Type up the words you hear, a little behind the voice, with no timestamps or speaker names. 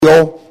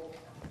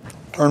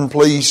Turn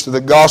please to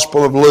the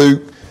Gospel of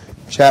Luke,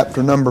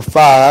 chapter number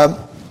 5.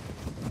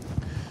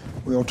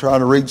 We'll try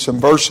to read some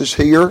verses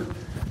here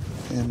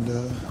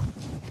and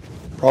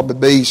probably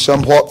be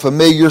somewhat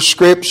familiar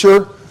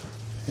scripture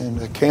and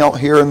account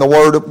here in the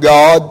Word of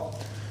God.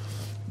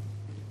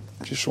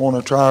 Just want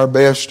to try our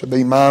best to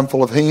be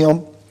mindful of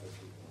Him,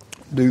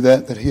 do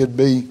that He'd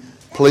be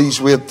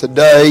pleased with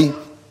today.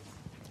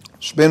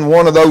 It's been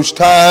one of those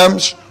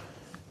times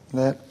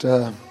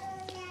that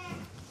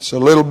it's a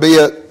little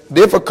bit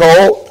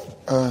difficult,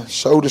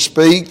 so to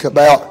speak,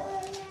 about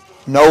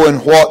knowing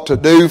what to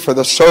do for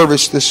the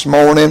service this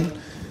morning,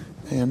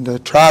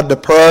 and tried to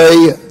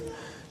pray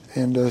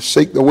and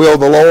seek the will of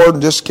the Lord,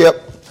 and just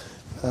kept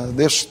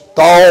this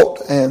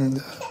thought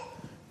and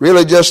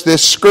really just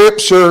this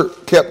scripture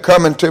kept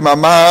coming to my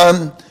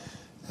mind.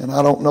 And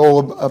I don't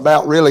know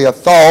about really a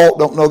thought,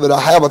 don't know that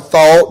I have a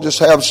thought, just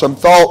have some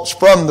thoughts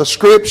from the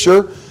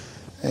scripture,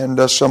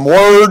 and some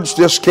words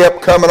just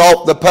kept coming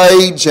off the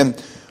page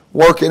and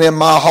working in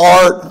my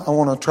heart. I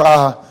want to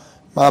try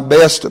my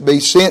best to be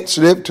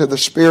sensitive to the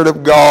Spirit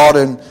of God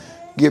and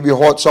give you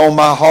what's on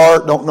my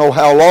heart. Don't know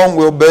how long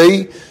we'll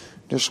be.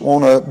 Just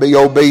want to be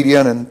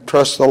obedient and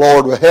trust the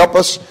Lord will help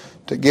us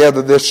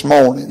together this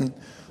morning.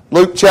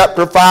 Luke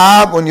chapter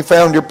 5, when you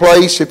found your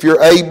place, if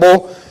you're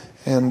able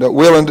and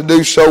willing to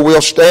do so,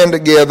 we'll stand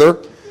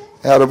together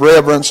out of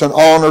reverence and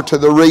honor to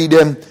the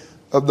reading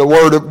of the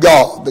Word of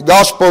God. The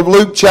Gospel of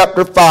Luke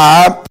chapter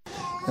 5,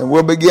 and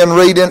we'll begin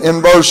reading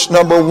in verse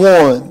number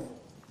 1.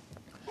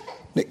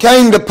 It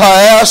came to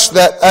pass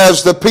that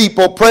as the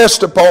people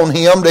pressed upon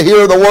him to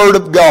hear the word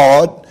of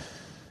God,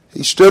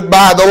 he stood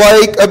by the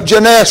lake of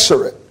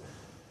Gennesaret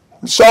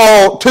and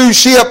saw two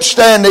ships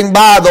standing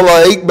by the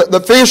lake, but the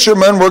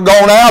fishermen were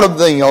gone out of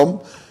them,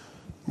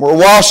 were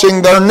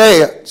washing their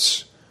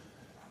nets.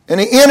 And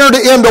he entered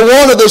into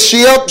one of the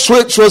ships,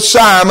 which was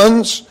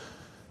Simon's,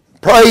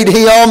 prayed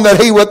him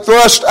that he would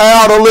thrust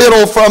out a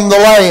little from the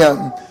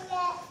land.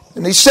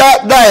 And he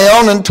sat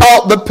down and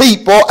taught the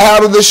people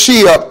out of the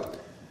ship.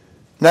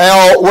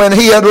 Now, when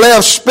he had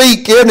left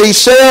speaking, he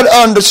said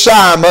unto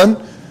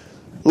Simon,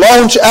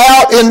 Launch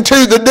out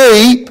into the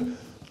deep,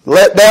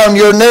 let down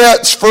your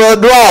nets for a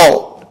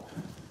draught.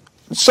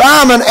 And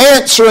Simon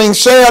answering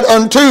said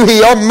unto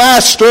him,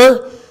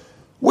 Master,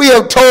 we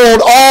have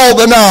toiled all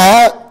the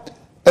night,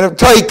 and have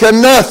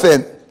taken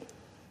nothing.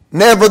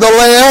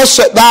 Nevertheless,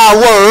 at thy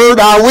word,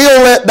 I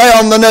will let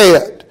down the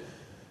net.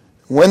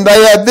 When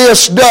they had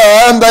this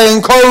done, they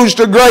enclosed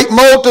a great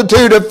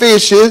multitude of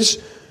fishes,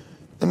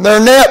 and their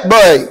net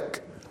brake.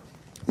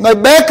 And they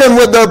beckoned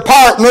with their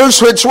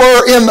partners which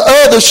were in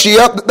the other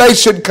ship, that they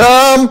should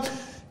come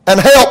and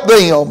help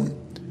them.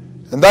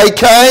 And they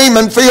came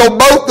and filled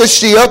both the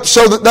ships,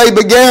 so that they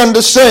began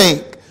to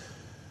sink.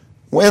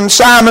 When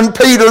Simon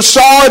Peter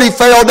saw it, he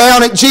fell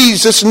down at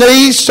Jesus'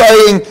 knees,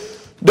 saying,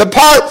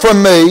 Depart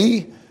from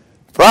me,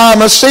 for I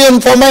am a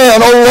sinful man,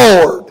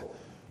 O Lord.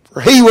 For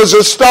he was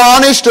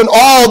astonished, and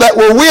all that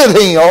were with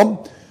him,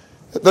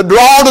 at the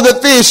draught of the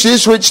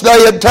fishes which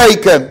they had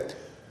taken.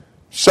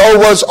 So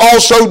was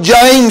also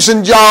James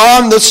and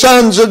John, the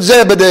sons of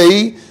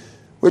Zebedee,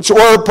 which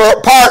were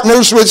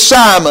partners with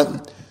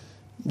Simon.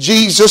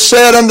 Jesus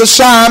said unto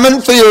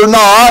Simon, Fear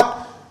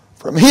not,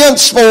 from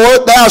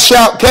henceforth thou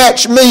shalt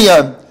catch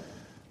men.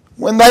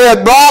 When they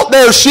had brought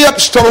their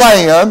ships to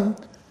land,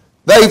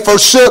 they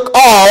forsook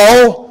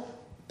all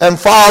and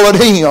followed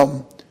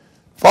him.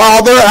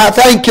 Father, I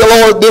thank you,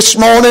 Lord, this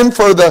morning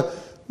for the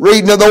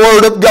reading of the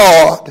Word of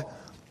God.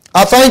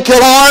 I thank you,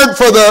 Lord,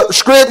 for the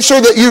scripture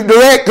that you've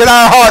directed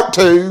our heart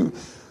to.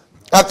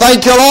 I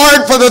thank you,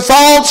 Lord, for the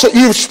thoughts that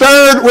you've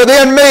stirred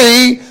within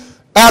me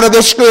out of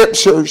the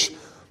scriptures.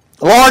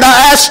 Lord,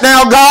 I ask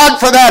now, God,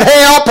 for that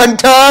help and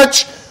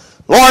touch.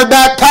 Lord,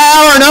 that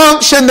power and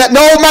unction that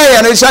no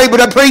man is able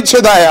to preach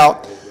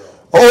without.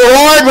 Oh,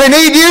 Lord, we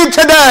need you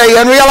today,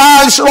 and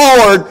realize,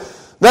 Lord,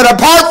 that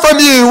apart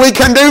from you we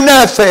can do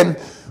nothing.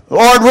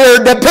 Lord,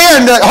 we're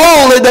dependent,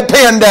 wholly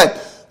dependent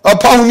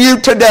upon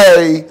you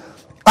today.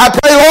 I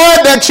pray,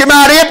 Lord, that you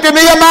might empty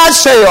me of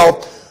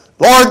myself.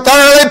 Lord,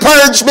 thoroughly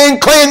purge me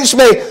and cleanse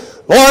me.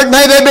 Lord,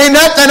 may there be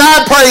nothing,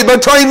 I pray,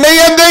 between me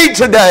and thee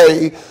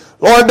today,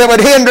 Lord, that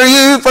would hinder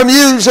you from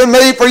using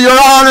me for your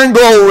honor and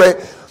glory.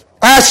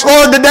 Ask,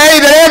 Lord,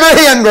 today that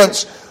every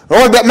hindrance,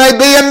 Lord, that may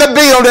be in the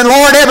building,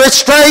 Lord, every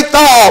stray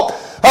thought,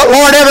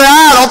 Lord, every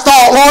idle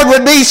thought, Lord,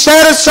 would be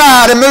set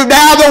aside and moved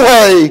out of the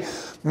way.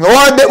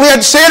 Lord, that we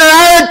had centered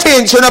our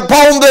attention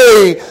upon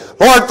thee,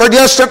 Lord, for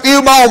just a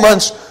few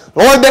moments.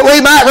 Lord, that we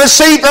might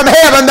receive from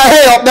heaven the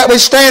help that we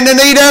stand in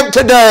need of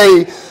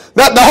today.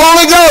 That the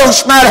Holy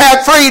Ghost might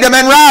have freedom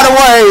and right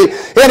away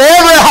in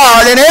every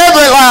heart, in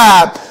every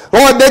life.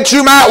 Lord, that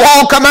you might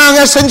walk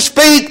among us and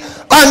speak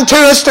unto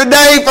us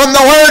today from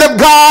the Word of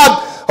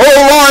God. Oh,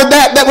 Lord,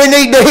 that we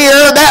need to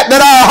hear, that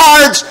our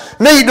hearts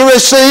need to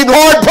receive.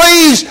 Lord,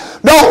 please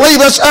don't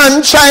leave us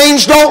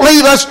unchanged. Don't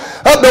leave us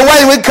the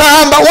way we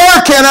come, but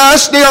work in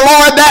us, dear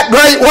Lord, that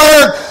great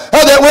work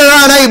that we're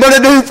unable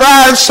to do for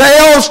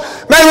ourselves.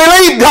 May we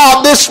leave,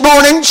 God, this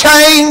morning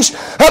changed.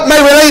 May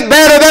we leave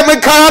better than we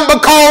come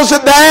because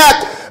of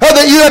that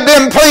you have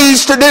been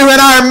pleased to do in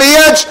our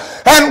midst.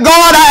 And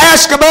God, I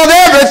ask above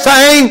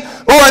everything,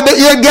 Lord, that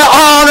you get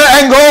honor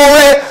and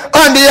glory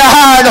unto your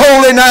high and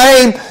holy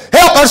name.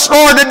 Help us,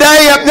 Lord,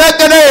 today, if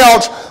nothing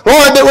else,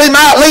 Lord, that we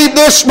might leave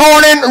this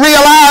morning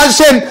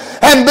realizing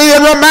and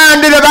being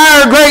reminded of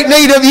our great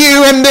need of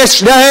you in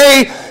this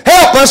day.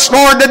 Help us,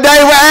 Lord,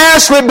 today. We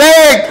ask, we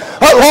beg,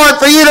 Lord,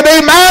 for you to be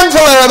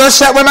mindful of us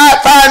that we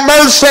might find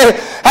mercy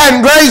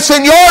and grace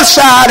in your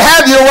side.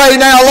 Have your way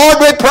now,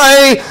 Lord, we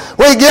pray.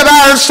 We give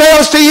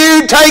ourselves to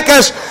you. Take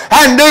us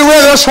and do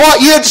with us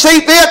what you'd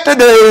see fit to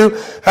do.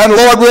 And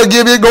Lord, we'll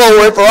give you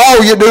glory for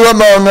all you do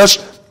among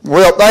us.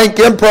 We'll thank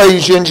you and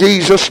praise you in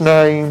Jesus'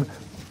 name.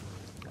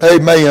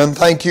 Amen.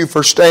 Thank you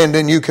for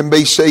standing. You can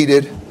be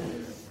seated.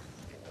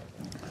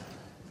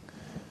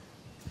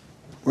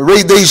 We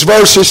read these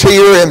verses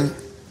here in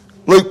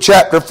Luke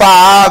chapter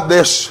 5,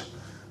 this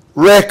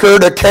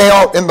record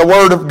account in the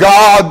Word of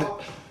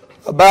God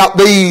about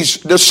these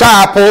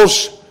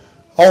disciples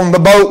on the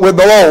boat with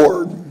the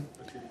Lord.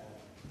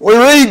 We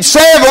read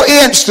several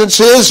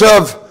instances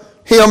of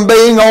him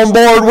being on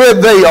board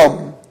with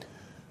them.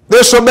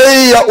 This will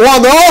be one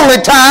of the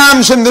only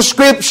times in the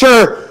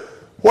Scripture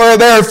where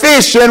they're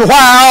fishing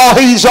while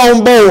he's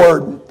on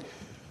board.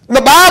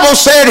 The Bible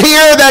said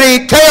here that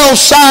he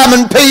tells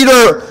Simon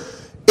Peter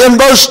in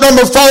verse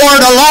number 4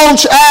 to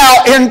launch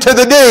out into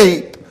the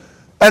deep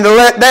and to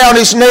let down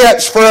his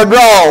nets for a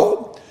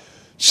draw.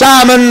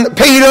 Simon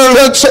Peter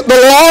looks at the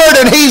Lord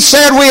and he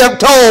said, we have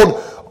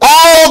told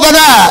all the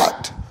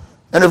night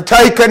and have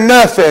taken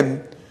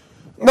nothing.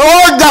 The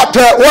Lord got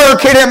to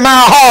working in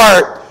my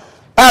heart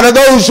out of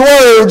those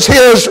words,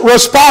 his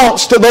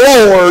response to the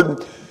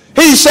Lord.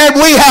 He said,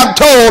 we have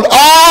told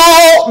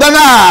all the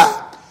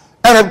night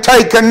and have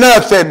taken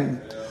nothing.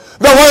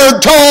 The word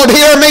told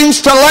here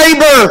means to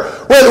labor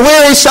with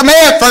wearisome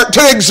effort,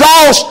 to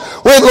exhaust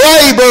with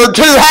labor,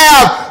 to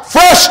have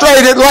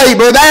frustrated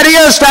labor. That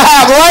is, to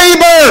have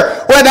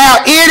labor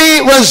without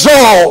any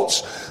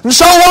results. And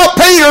so what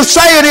Peter's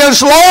saying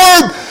is,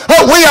 Lord,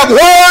 we have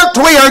worked,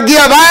 we are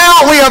give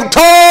out, we have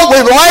toiled,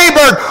 we've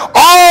labored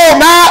all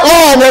night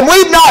long, and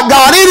we've not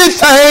got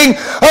anything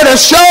to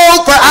show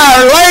for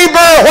our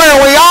labor where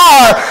we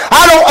are.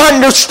 I don't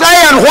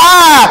understand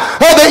why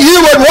that you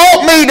would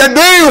want me to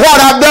do what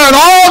I've done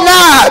all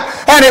night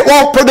and it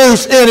won't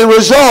produce any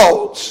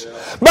results.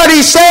 But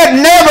he said,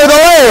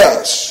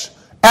 nevertheless,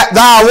 at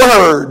thy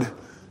word,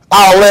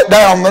 I'll let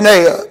down the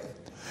net.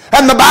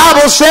 And the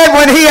Bible said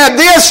when he had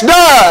this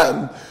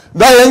done,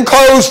 they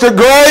enclosed a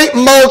great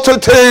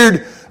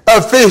multitude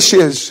of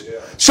fishes,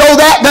 so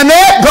that the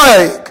net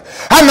brake.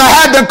 And they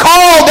had to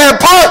call their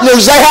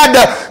partners. They had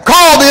to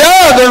call the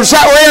others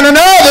that were in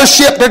another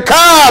ship to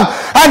come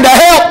and to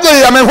help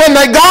them. And when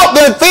they got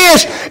their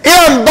fish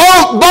in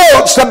both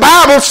boats, the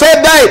Bible said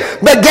they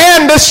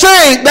began to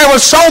sink. There were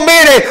so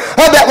many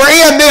that were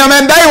in them,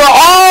 and they were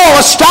all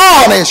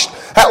astonished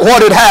at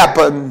what had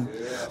happened.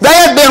 They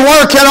had been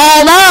working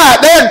all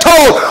night. They had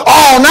told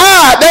all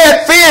night. They had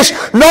fished,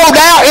 no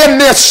doubt, in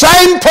this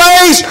same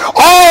place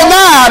all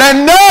night,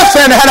 and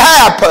nothing had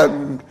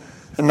happened.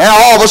 And now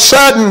all of a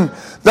sudden,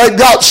 they've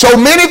got so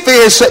many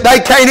fish that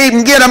they can't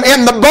even get them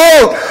in the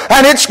boat,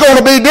 and it's going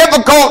to be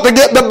difficult to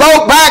get the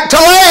boat back to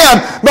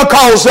land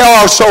because there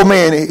are so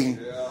many.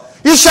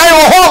 You say,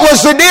 well, what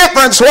was the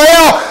difference?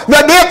 Well,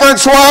 the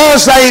difference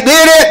was they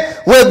did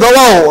it with the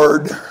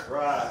Lord.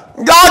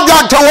 God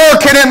got to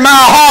working in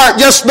my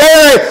heart just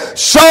very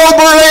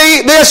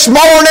soberly this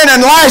morning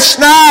and last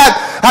night.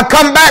 I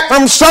come back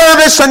from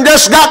service and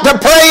just got to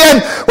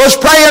praying, was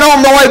praying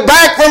on the way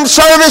back from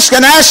service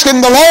and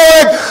asking the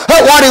Lord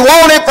what he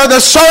wanted for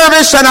the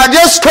service, and I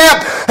just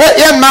kept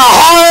in my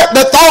heart,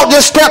 the thought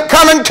just kept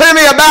coming to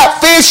me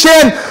about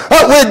fishing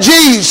with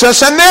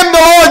Jesus. And then the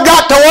Lord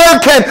got to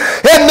working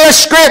in this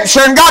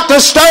scripture and got to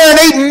stirring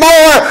even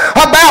more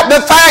about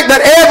the fact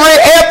that every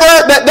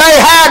effort that they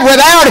had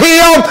without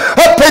him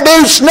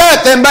produced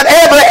nothing, but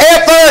every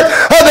effort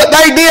that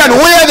they did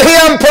with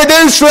him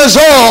produced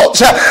results.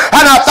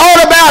 And I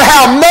thought about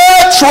how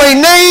much we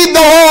need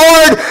the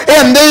Lord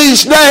in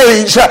these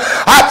days.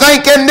 I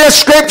think in this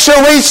scripture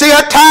we see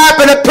a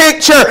type and a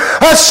picture,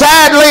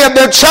 sadly, of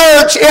the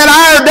church in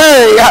our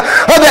day,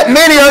 that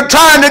many are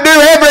trying to do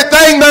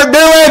everything they're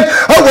doing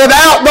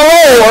without the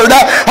Lord,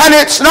 and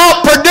it's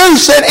not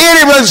producing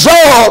any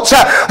results.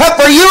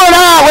 For you and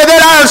I,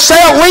 within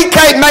ourselves, we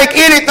can't make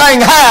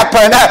anything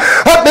happen.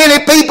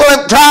 Many people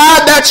have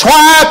tried. That's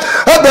why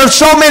there's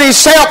so many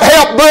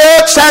self-help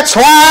books. That's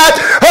why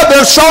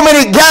there's so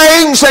many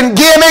games and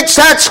gimmicks.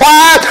 That's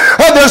why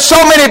there's so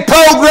many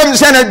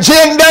programs and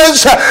agendas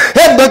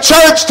is in the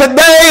church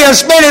today,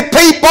 as many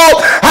people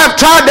have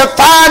tried to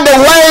find a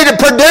way to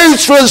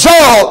produce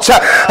results.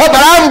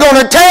 But I'm going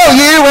to tell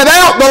you,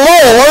 without the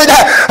Lord,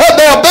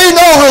 there'll be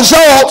no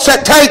results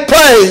that take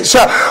place.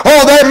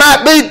 Oh, there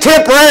might be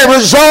temporary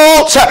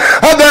results.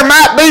 There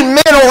might be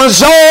mental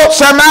results.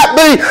 There might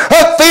be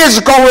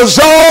physical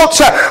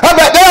results.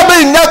 But there'll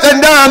be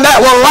nothing done that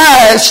will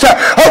last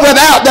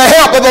without the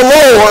help of the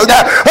Lord.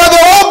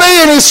 There won't be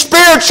any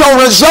spiritual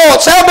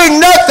results. There'll be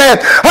nothing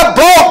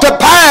brought to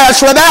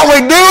pass without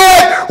we do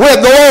it with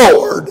the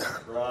Lord.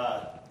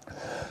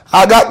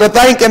 I got to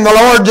thanking the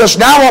Lord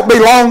just now. Won't be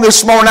long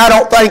this morning, I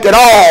don't think at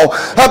all.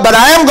 But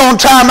I am going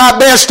to try my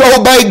best to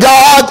obey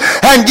God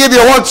and give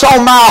you what's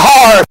on my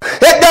heart.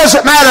 It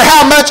doesn't matter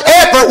how much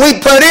effort we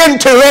put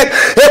into it.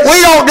 If we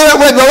don't do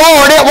it with the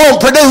Lord, it won't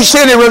produce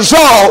any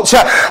results.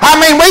 I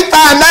mean, we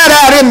find that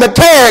out in the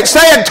text.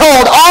 They had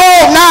told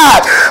all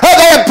night.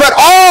 They had put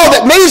all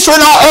that these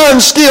were not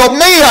unskilled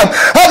men.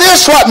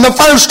 This wasn't the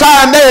first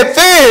time they had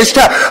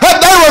fished.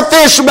 They were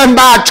fishermen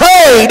by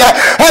trade.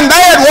 And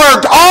they had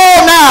worked all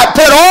night,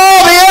 put all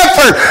the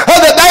effort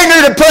that they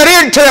knew to put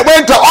into it,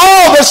 went to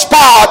all the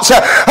spots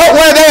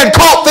where they had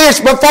caught fish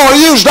before,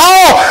 used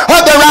all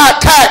of the right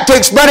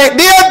tactics, but it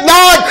did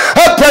not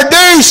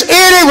produce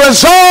any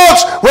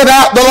results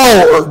without the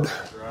Lord.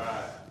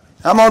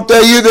 I'm going to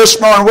tell you this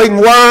morning, we can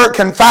work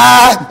and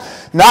fight,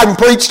 and I can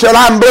preach till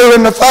I'm blue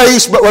in the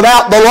face, but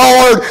without the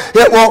Lord,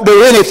 it won't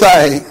do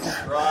anything.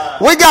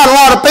 We got a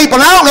lot of people,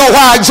 and I don't know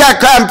why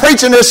exactly I'm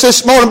preaching this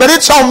morning, but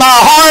it's on my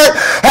heart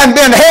and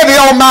been heavy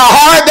on my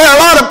heart. There are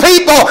a lot of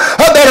people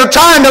that are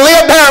trying to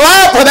live their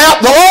life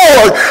without the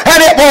Lord, and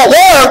it won't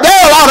work. There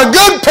are a lot of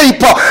good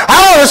people. I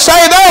want to say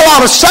there are a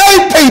lot of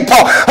saved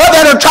people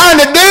that are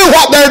trying to do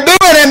what they're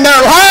doing in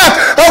their life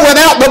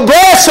without the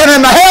blessing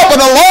and the help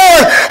of the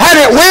Lord, and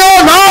it will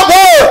not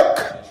work.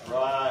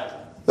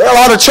 There are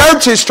a lot of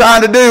churches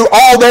trying to do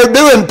all they're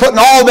doing,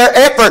 putting all their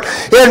effort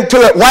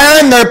into it,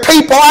 wearing their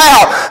people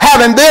out,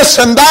 having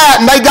this and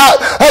that, and they got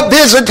a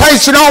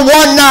visitation on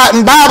one night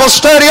and Bible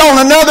study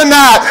on another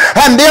night,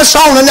 and this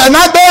on another.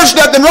 Now, there's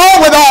nothing wrong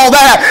with all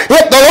that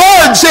if the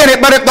Lord's in it,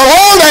 but if the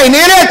Lord ain't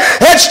in it,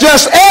 it's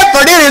just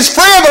effort. It is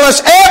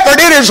frivolous effort.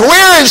 It is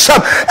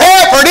wearisome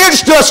effort.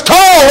 It's just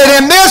toil.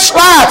 And in this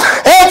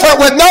life, effort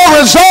with no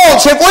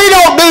results. If we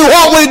don't do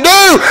what we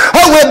do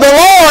with the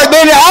Lord,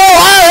 then all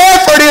our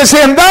effort is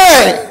in vain.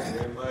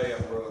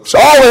 It's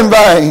all in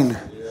vain.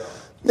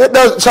 It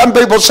doesn't. Some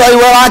people say,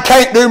 well, I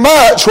can't do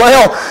much.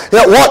 Well,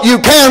 what you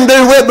can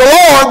do with the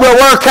Lord will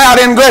work out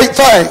in great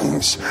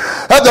things.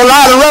 The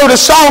writer wrote a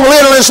song,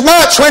 Little is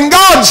Much, when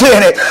God's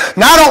in it.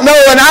 And I don't know,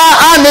 and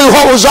I knew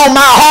what was on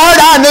my heart.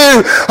 I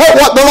knew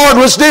what the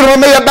Lord was dealing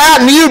with me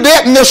about, and you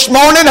didn't this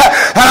morning.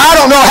 And I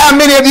don't know how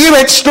many of you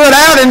had stood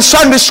out in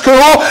Sunday school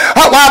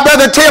while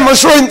Brother Tim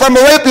was reading from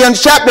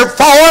Philippians chapter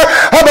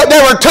 4. But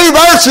there were two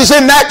verses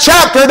in that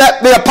chapter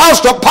that the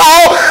Apostle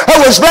Paul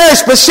was very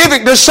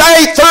specific to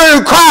say,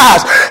 through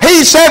Christ.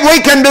 He said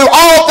we can do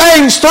all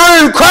things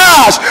through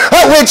Christ,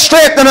 which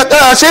strengtheneth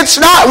us. It's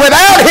not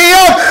without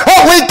Him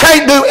we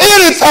can't do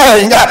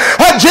anything.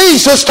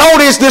 Jesus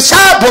told His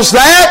disciples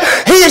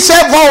that. He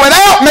said, for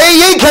without me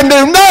ye can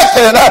do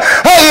nothing.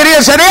 It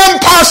is an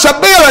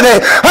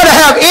impossibility to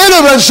have any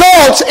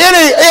results,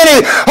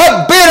 any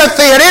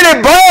benefit,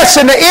 any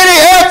blessing, any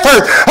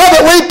effort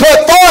that we put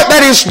forth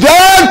that is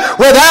done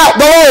without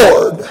the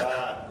Lord.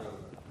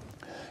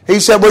 He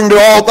said we can do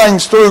all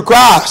things through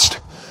Christ,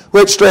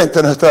 which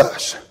strengtheneth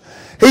us.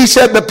 He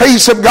said, the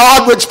peace of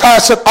God which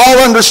passeth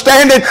all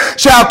understanding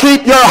shall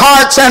keep your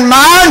hearts and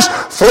minds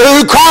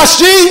through Christ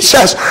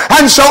Jesus.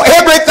 And so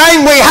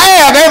everything we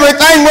have,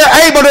 everything we're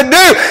able to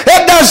do,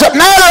 it doesn't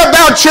matter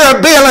about your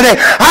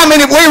ability. I mean,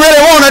 if we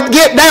really want to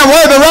get down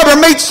where the rubber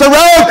meets the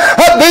road,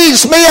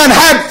 these men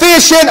had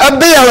fishing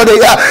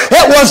ability.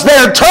 It was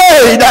their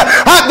trade.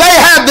 They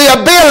had the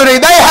ability.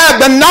 They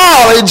had the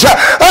knowledge.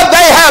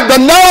 They had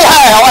the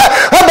know-how.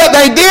 But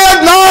they did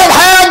not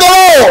have the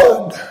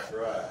Lord.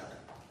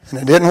 And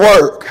it didn't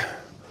work.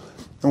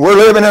 And we're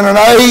living in an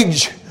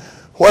age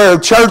where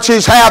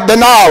churches have the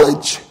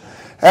knowledge.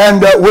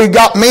 And we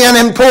got men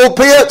in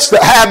pulpits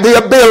that have the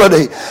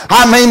ability.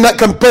 I mean, that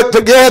can put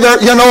together,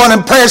 an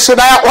impressive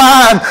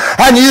outline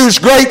and use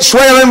great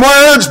swelling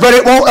words, but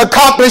it won't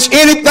accomplish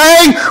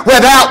anything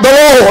without the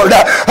Lord.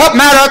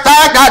 Matter of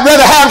fact, I'd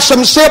rather have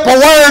some simple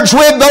words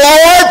with the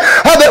Lord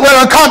that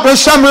will accomplish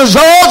some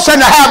results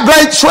than to have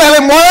great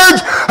swelling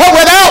words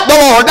without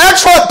the Lord.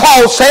 That's what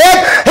Paul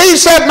said. He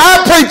said,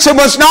 my preaching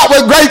was not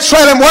with great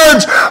swelling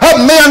words of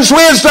men's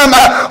wisdom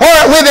or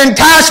with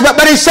enticement,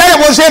 but he said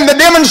it was in the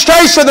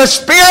demonstration of the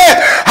Spirit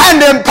and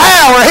in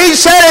power. He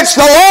said it's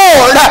the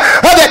Lord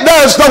that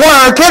does the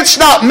work. It's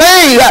not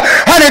me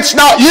and it's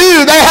not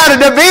you. They had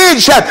a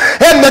division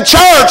in the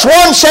church.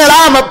 One said,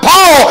 I'm of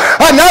Paul.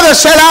 Another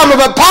said, I'm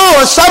of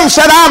Apollos. Some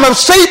said, I'm of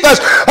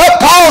Cephas.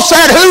 Paul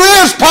said, who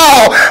is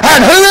Paul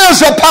and who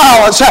is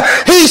Apollos?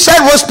 He said,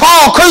 was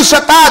Paul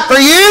crucified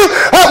for you?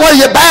 Were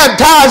you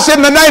baptized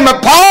in the name of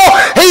Paul?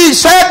 He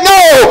said,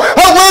 no.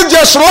 We're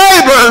just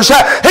laborers.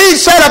 He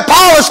said,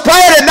 Apollos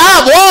planted and I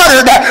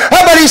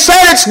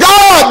said it's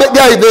God that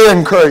gave the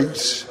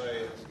increase.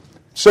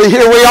 See,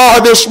 here we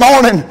are this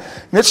morning.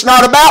 And it's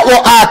not about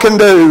what I can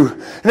do.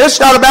 And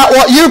it's not about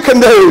what you can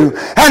do.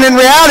 And in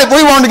reality, if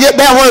we want to get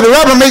down where the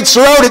rubber meets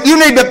the road, if you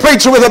need to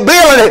preach with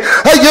ability,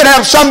 you'd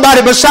have somebody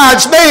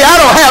besides me. I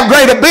don't have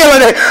great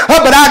ability,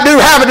 but I do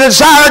have a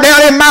desire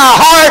down in my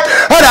heart,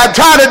 and I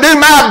try to do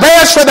my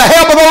best with the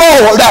help of the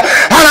Lord.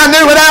 And I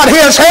knew without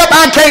His help,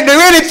 I can't do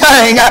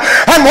anything.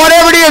 And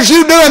whatever it is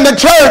you do in the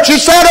church, you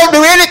say I don't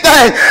do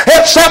anything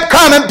except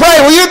come and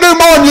pray. Well, you do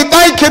more than you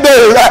think you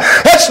do.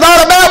 It's not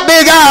about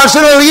big eyes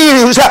and little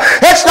U's.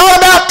 It's not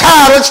about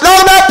title. It's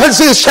not about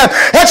position.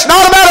 It's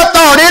not about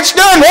authority. It's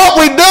doing what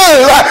we do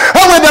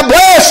with the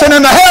blessing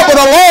and the help of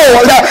the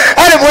Lord.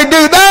 And if we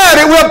do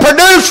that, it will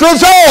produce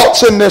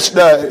results in this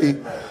day.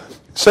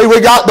 See,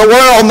 we got the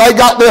world, and they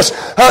got this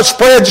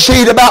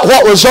spreadsheet about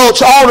what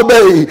results ought to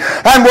be.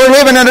 And we're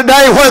living in a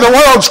day where the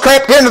world's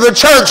crept into the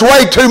church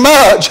way too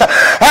much.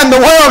 And the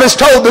world has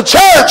told the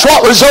church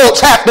what results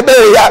have to be.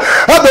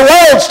 The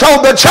world's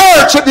told the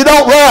church if you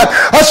don't run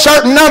a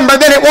certain number,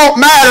 then it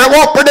won't matter. It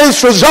won't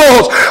produce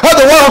results.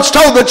 The world's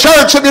told the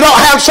church if you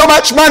don't have so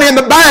much money in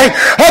the bank,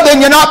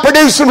 then you're not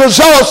producing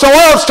results. The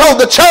world's told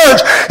the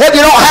church if you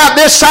don't have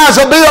this size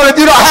of building,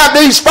 if you don't have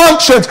these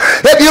functions,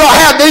 if you don't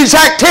have these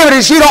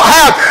activities, you don't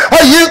have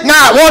a youth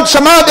night once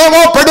a month, it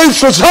won't produce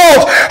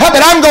results.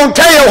 But I'm going to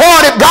tell you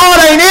what, if God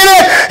ain't in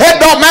it, it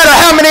don't matter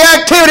how many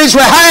activities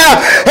we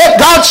have. If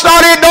God's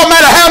not in it, don't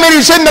matter how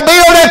many's in the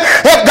building.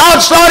 If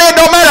God's not in it,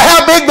 don't matter how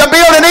big the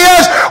building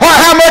is or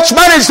how much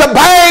money's the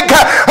bank.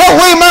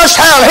 We must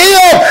have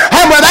Him,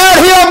 and without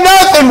Him,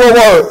 nothing will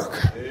work.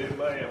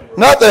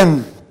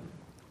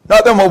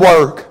 Nothing will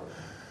work.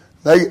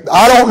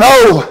 I don't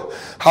know.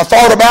 I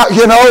thought about,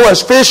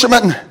 as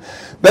fishermen,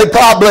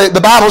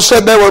 the Bible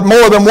said there were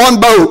more than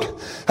one boat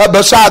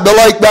beside the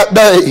lake that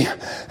day.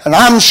 And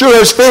I'm sure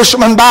as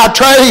fishermen by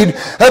trade,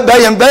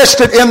 they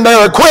invested in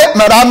their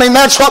equipment. I mean,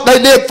 that's what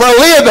they did for a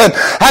living.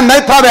 And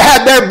they probably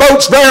had their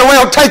boats very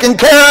well taken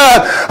care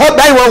of.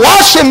 They were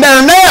washing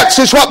their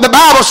nets, is what the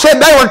Bible said.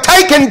 They were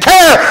taking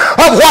care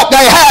of what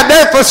they had.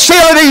 Their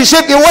facilities,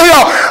 if you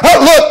will,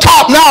 look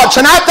top notch.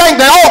 And I think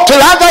they ought to.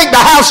 I think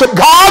the house of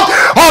God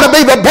ought to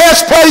be the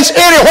best place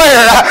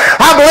anywhere.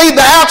 I believe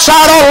the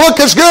outside ought to look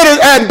as good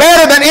and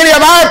better than any of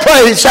our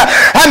place.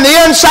 And the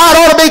inside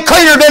ought to be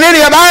cleaner than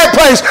any of our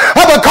place.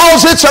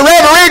 Because it's a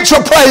reverential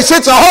place.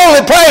 It's a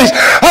holy place.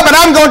 But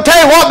I'm going to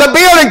tell you what, the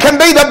building can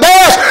be the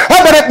best,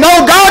 but if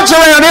no God's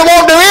around, it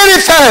won't do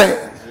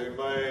anything.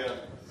 Amen.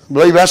 I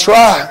believe that's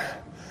right.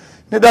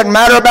 It doesn't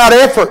matter about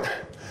effort.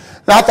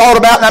 And I thought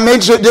about, and I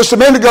mentioned it just a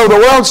minute ago,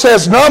 the world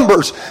says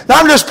numbers.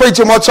 Now I'm just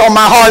preaching what's on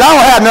my heart. I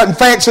don't have nothing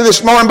fancy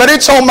this morning, but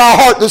it's on my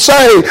heart to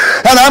say.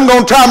 And I'm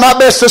going to try my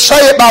best to say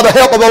it by the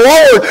help of the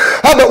Lord.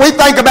 But we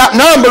think about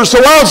numbers. The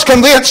world's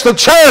convinced the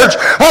church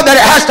that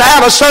it has to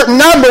have a certain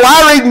number.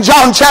 I read in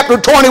John chapter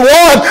 21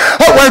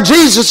 where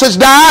Jesus has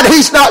died.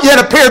 He's not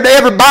yet appeared to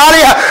everybody.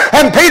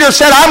 And Peter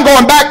said, I'm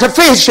going back to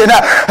fishing.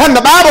 And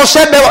the Bible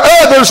said there were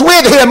others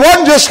with him. It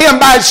wasn't just him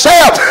by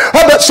himself,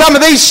 but some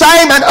of these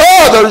same and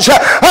others.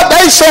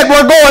 They said,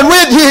 we're going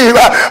with you.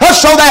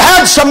 So they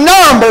had some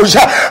numbers.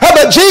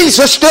 But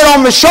Jesus stood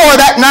on the shore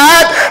that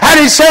night and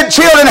He said,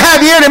 children,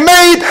 have you any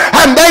meat?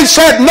 And they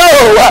said, no.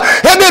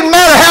 It didn't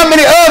matter how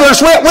many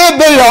others went with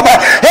them.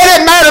 It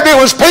didn't matter if it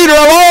was Peter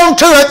alone,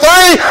 2 or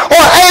 3,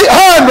 or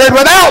 800.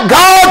 Without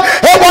God,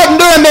 it wasn't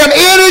doing them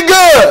any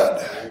good.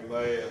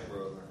 Amen,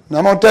 brother. And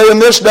I'm going to tell you in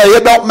this day,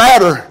 it don't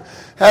matter.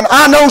 And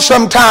I know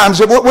sometimes,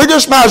 we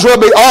just might as well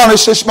be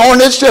honest this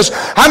morning. It's just,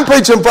 I'm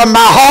preaching from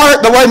my heart,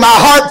 the way my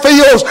heart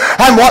feels,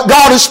 and what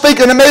God is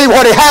speaking to me,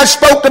 what He has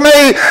spoke to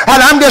me, and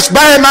I'm just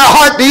bearing my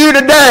heart to you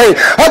today.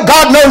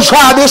 God knows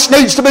why this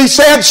needs to be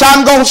said, so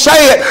I'm going to say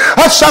it.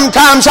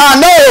 Sometimes I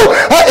know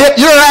if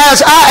you're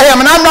as I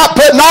am, and I'm not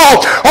putting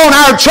off on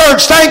our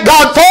church, thank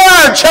God for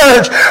our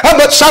church,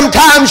 but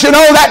sometimes,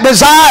 that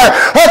desire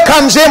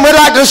comes in. We'd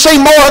like to see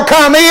more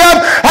come in,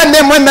 and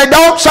then when they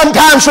don't,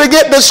 sometimes we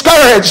get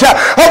discouraged.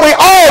 We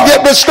all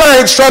get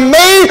discouraged. From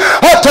me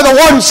to the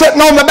one sitting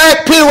on the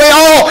back pew, we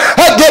all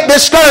get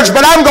discouraged.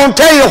 But I'm going to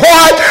tell you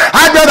what,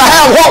 I'd rather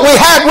have what we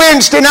had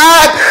Wednesday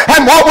night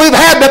and what we've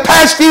had the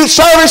past few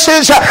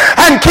services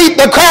and keep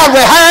the crowd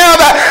we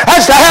have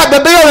as to have the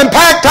building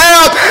packed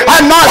out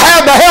and not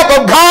have the help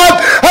of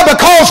God,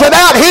 because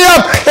without Him,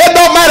 it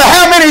don't matter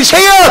how many's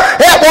here,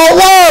 it won't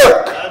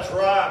work. That's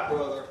right,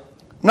 brother.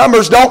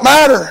 Numbers don't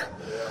matter.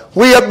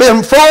 We have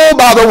been fooled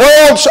by the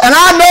world, and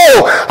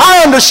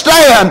I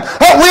understand.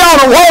 We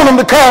ought to want them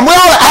to come. We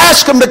ought to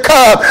ask them to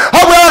come.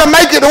 We ought to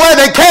make it the way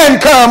they can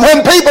come.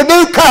 When people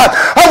do come,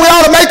 we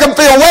ought to make them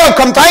feel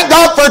welcome. Thank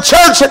God for a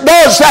church that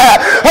does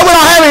that. We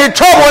don't have any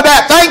trouble with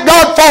that. Thank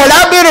God for it.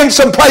 I've been in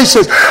some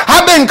places.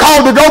 I've been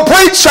called to go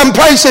preach some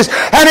places,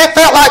 and it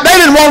felt like they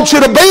didn't want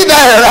you to be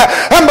there.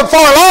 And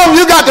before long,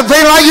 you got to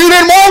feel like you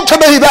didn't want to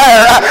be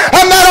there.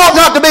 And that ought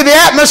not to be the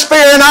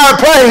atmosphere in our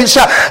place.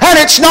 And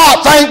it's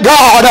not, thank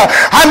God.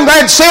 I'm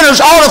glad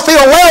sinners ought to feel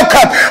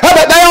welcome,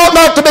 but they ought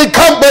not to be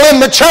comfortable in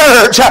in the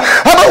church.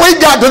 But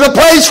we've got to the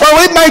place where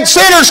we've made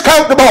sinners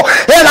comfortable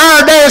in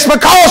our days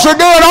because we're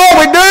doing all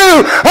we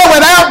do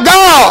without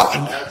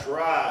God. That's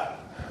right.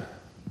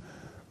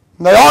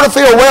 They ought to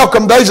feel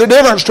welcome. There's a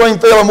difference between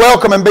feeling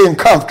welcome and being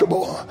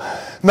comfortable.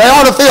 They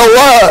ought to feel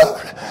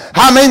loved.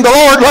 I mean, the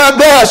Lord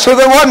loved us, so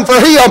if it wasn't for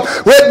Him,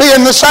 we'd be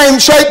in the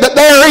same shape that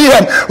they're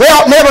in. We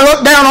ought never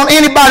look down on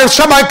anybody if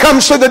somebody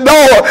comes to the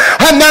door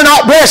and they're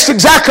not dressed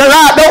exactly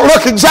right, don't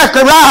look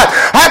exactly right,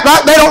 act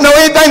like they don't know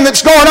anything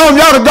that's going on.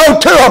 You ought to go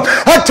to them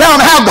and tell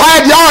them how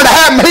glad you are to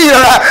have them here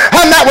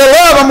and that we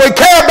love them, we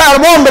care about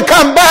them, want them to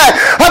come back.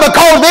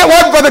 Because if it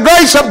wasn't for the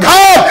grace of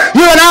God,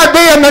 you and I'd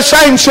be in the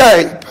same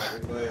shape.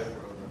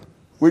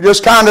 We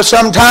just kind of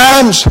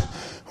sometimes,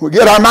 we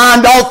get our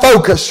mind off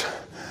focus.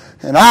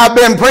 And I've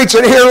been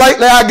preaching here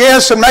lately, I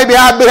guess, and maybe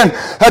I've been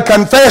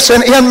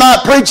confessing in my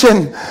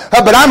preaching.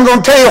 But I'm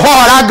going to tell you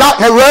what, I got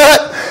in a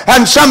rut,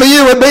 and some of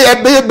you would be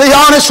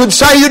honest, would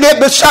say you did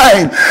the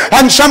same.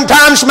 And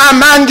sometimes my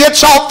mind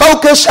gets off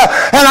focus,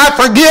 and I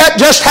forget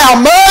just how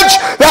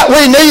much that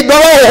we need the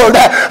Lord.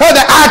 That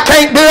I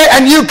can't do it,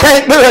 and you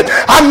can't do it.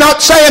 I'm not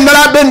saying that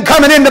I've been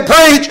coming in to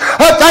preach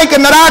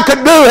thinking that I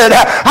could do it.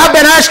 I've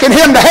been asking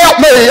Him to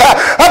help me.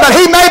 But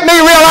He made me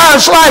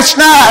realize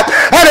last night,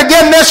 and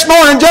again this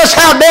morning, just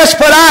how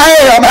desperate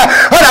I am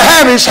to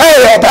have His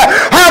help.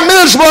 How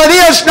miserable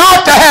it is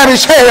not to have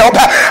His help.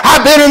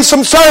 I've been in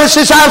some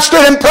services, I've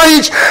stood and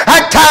preached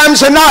at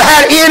times and not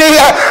had any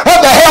of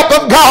the help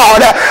of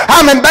God.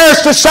 I'm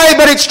embarrassed to say,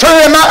 but it's true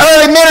in my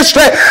early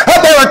ministry.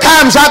 There were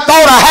times I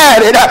thought I had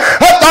it.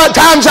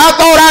 Times I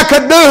thought I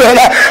could do it.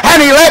 And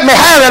He let me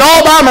have it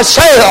all by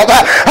myself.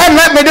 And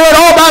let me do it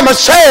all by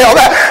myself.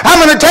 I'm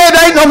going to tell you,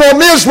 there ain't no more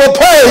miserable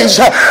place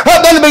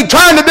than to be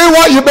trying to do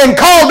what you've been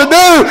called to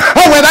do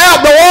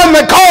without the one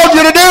that called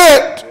you to do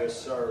it. Yes,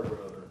 sir,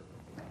 brother.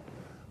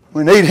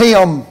 We need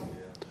Him.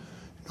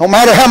 No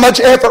matter how much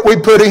effort we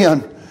put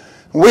in.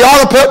 We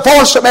ought to put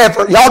forth some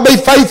effort. You ought to be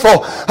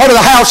faithful unto the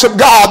house of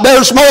God.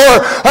 There's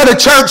more to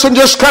church than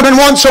just coming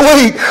once a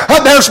week.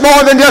 There's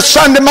more than just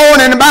Sunday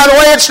morning. And by the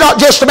way, it's not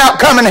just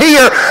about coming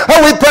here.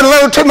 We put a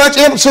little too much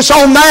emphasis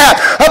on that.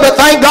 But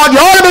thank God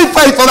you ought to be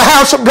faithful to the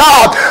house of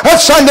God.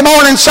 Sunday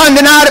morning,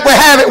 Sunday night, if we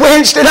have it,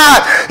 Wednesday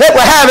night, if we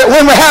have it,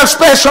 when we have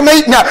special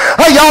meeting,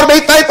 you ought to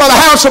be faithful to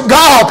the house of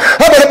God.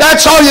 But if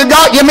that's all you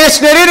got, you're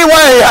missing it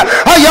anyway.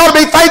 You ought to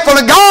be faithful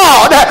to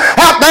God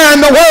out there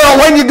in the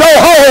world when you go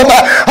home.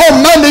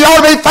 On Monday, you ought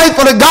to be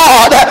faithful to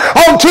God.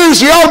 On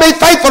Tuesday, you ought to be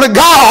faithful to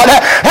God.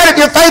 And if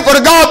you're faithful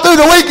to God through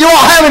the week, you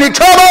won't have any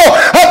trouble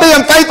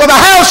being faithful to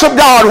the house of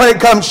God when it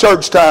comes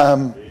church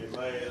time.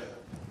 Amen.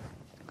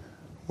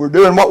 We're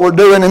doing what we're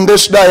doing in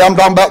this day. I'm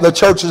talking about the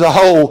church as a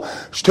whole.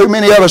 There's too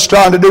many of us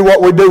trying to do what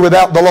we do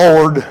without the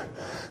Lord.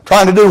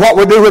 Trying to do what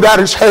we do without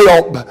His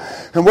help.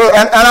 And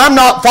I'm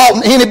not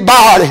faulting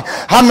anybody.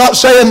 I'm not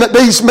saying that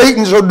these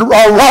meetings are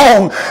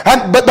wrong.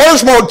 But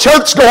there's more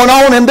church going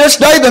on in this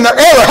day than there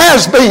ever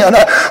has been.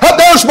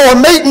 There's more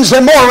meetings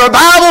and more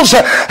revivals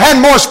and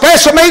more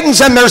special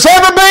meetings than there's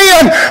ever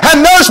been.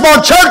 And there's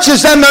more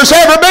churches than there's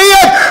ever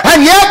been.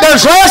 And yet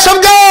there's less of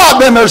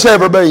God than there's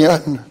ever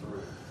been.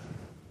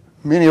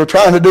 Many are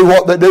trying to do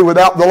what they do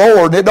without the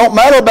Lord. It don't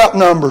matter about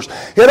numbers.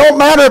 It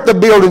don't matter if the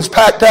building's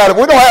packed out. If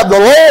we don't have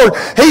the Lord,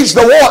 He's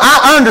the one.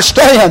 I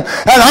understand,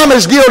 and I'm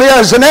as guilty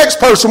as the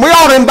next person. We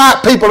ought to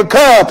invite people to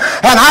come,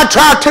 and I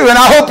try to, and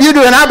I hope you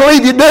do, and I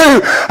believe you do.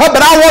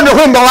 But I wonder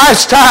when the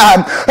last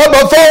time,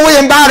 before we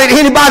invited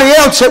anybody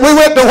else, that we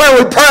went to where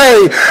we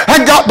pray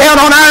and got down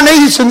on our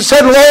knees and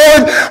said,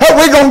 Lord,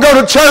 we're going to go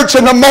to church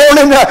in the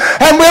morning,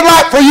 and we'd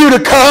like for you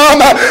to come.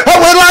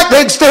 We'd like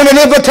to extend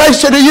an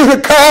invitation to you to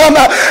come.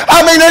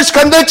 I mean, there's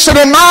conviction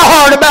in my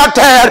heart about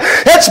that.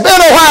 It's been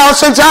a while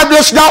since I've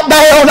just got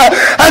down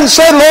and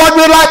said, Lord,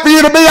 we'd like for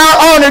you to be our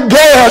honored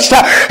guest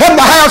in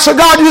the house of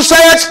God. You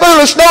say it's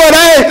foolish. No, it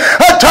ain't.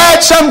 Try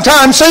it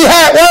sometime. See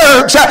how it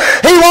works.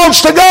 He wants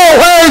to go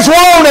where He's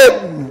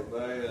wanted.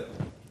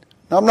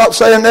 I'm not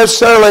saying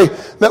necessarily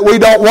that we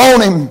don't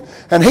want Him.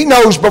 And He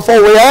knows before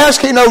we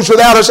ask. He knows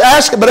without us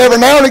asking. But every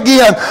now and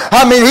again,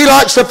 I mean, He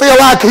likes to feel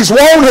like He's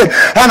wanted.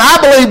 And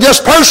I believe,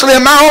 just personally,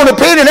 in my own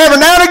opinion,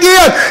 every now and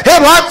again,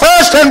 He'd like for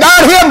us to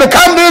invite Him to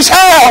come to His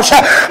house.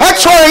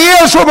 That's where He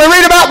is when we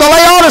read about the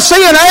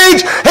Laodicean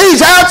age.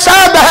 He's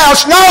outside the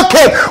house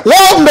knocking,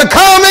 wanting to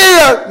come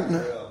in.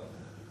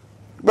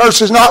 The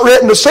verse is not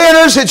written to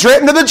sinners. It's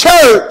written to the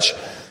church.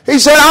 He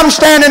said, I'm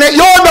standing at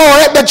your door,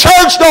 at the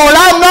church door, and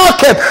I'm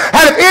knocking.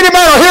 And if any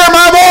man will hear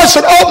my voice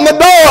and open the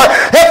door,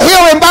 if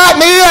He'll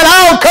invite me in,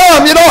 I'll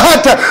come. You don't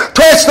have to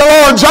twist the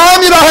Lord's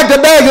arm. You don't have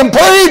to beg and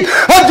plead.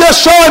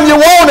 Just show Him you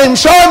want Him,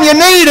 show Him you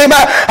need Him,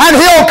 and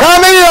He'll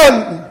come in.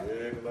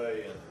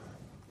 Amen.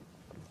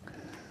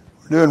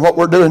 We're doing what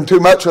we're doing too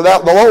much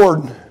without the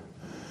Lord.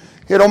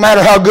 It don't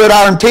matter how good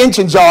our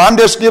intentions are. I'm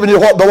just giving you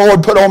what the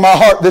Lord put on my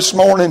heart this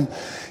morning.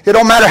 It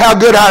don't matter how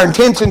good our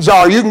intentions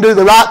are. You can do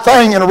the right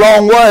thing in a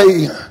wrong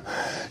way.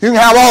 You can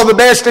have all the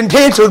best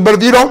intentions, but if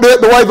you don't do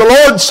it the way the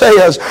Lord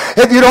says,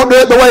 if you don't do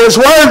it the way His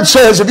Word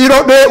says, if you do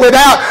it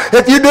without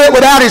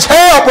His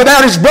help,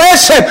 without His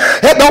blessing,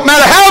 it don't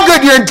matter how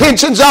good your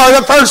intentions are.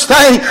 The first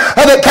thing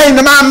that came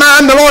to my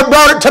mind, the Lord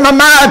brought it to my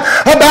mind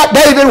about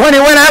David when he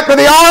went after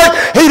the ark.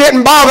 He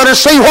didn't bother to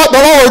see what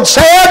the Lord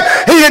said.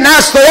 He didn't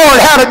ask the Lord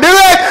how to do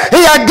it.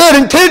 He had good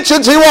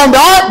intentions. He wanted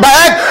the ark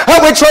back,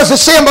 which was a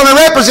symbol and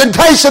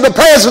representation of the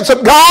presence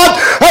of God,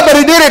 but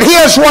he did it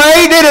his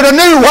way. He did it a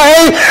new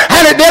way,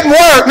 and it didn't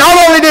work. Not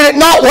only did it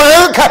not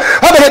work,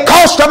 but it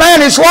cost a man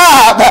his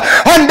life.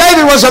 And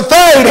David was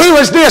afraid. He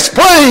was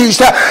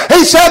displeased.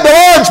 He said, the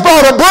Lord's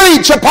brought a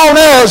breach upon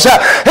us.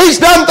 He's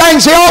done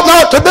things he ought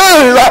not to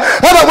do.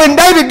 But when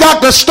David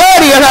got to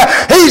studying,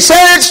 he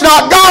said, it's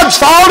not God's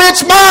fault,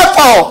 it's my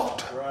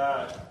fault.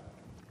 Right.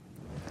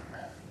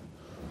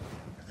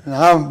 And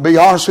I'll be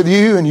honest with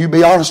you, and you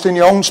be honest in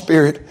your own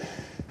spirit.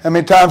 How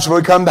many times have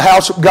we come to the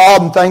house of God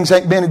and things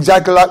ain't been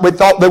exactly like we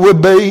thought they would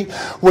be?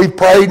 We've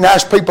prayed and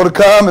asked people to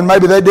come, and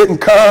maybe they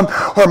didn't come,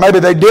 or maybe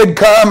they did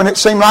come and it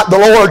seemed like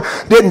the Lord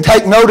didn't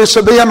take notice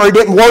of them, or He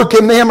didn't work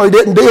in them, or He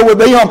didn't deal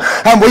with them,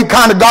 and we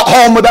kind of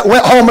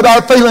went home with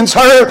our feelings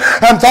hurt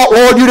and thought,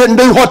 Lord, you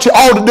didn't do what you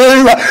ought to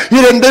do.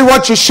 You didn't do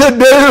what you should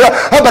do.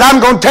 But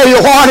I'm going to tell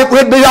you what, if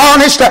we'd be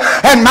honest,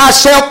 and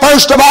myself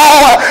first of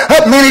all,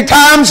 many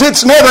times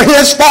it's never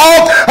His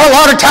fault. A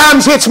lot of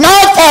times it's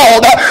my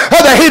fault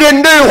that He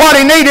didn't do what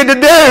He needed to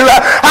do.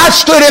 I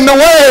stood in the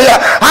way.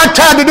 I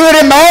tried to do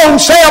it in my own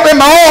self, in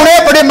my own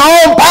effort, in my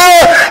own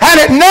power, and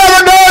it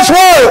never does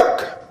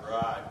work.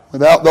 Right.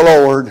 Without the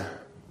Lord.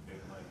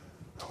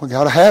 We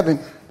got to have Him.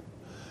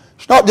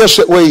 It's not just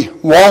that we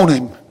want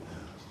Him.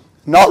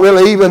 Not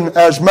really even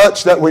as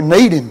much that we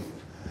need Him.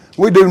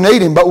 We do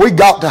need Him, but we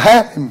got to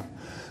have Him.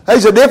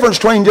 There's a difference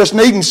between just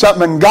needing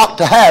something and got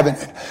to having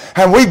it.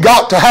 And we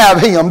got to have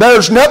Him.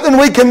 There's nothing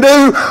we can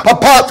do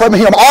apart from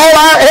Him. All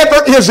our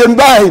effort is in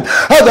vain.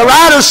 The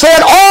writer said,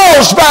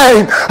 all's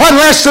vain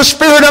unless the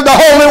Spirit of the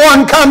Holy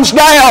One comes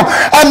down.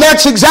 And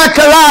that's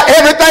exactly right.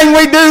 Everything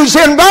we do is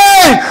in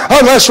vain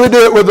unless we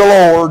do it with the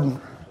Lord.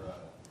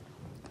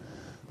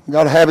 We've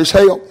got to have His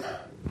help.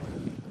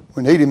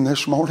 We need Him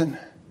this morning.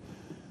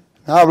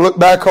 Now I've looked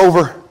back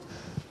over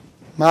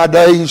my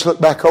days,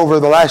 looked back over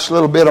the last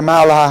little bit of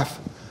my life.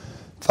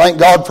 Thank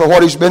God for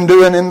what He's been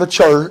doing in the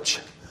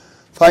church.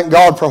 Thank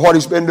God for what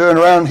He's been doing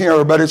around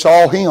here, but it's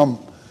all Him.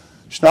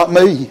 It's not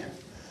me.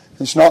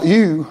 It's not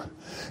you.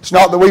 It's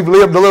not that we've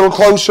lived a little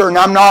closer, and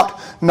I'm not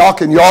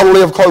knocking. You ought to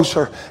live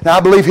closer. And I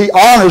believe He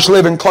honors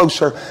living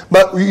closer.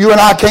 But you and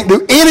I can't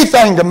do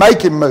anything to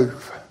make Him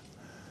move.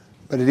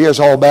 But it is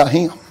all about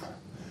Him.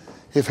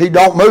 If He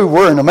don't move,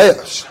 we're in a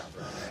mess.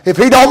 If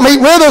He don't meet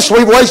with us,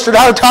 we've wasted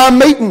our time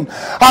meeting.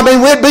 I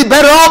mean, we'd be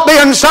better off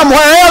being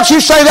somewhere else.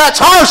 You say that's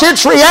harsh.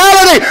 It's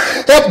reality.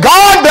 If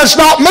God does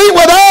not meet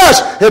with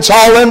us, it's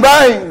all in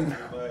vain.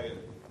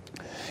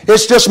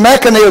 It's just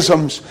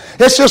mechanisms.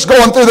 It's just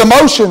going through the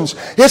motions.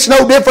 It's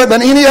no different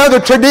than any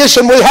other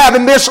tradition we have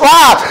in this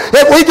life.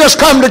 If we just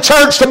come to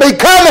church to be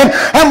coming,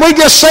 and we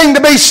just sing to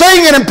be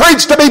singing and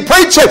preach to be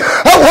preaching,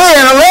 we're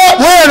in a rut,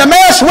 we're in a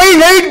mess. We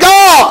need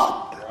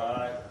God.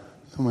 Right.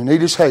 And we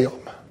need His help.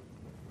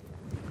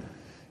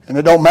 And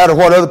it don't matter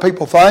what other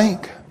people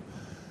think.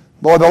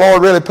 Boy, the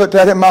Lord really put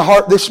that in my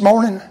heart this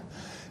morning.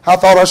 I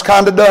thought I was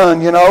kind of done,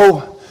 you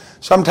know.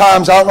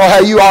 Sometimes, I don't know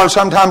how you are,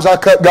 sometimes I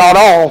cut God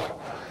off.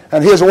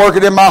 And He's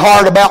working in my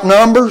heart about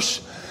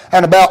numbers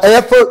and about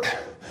effort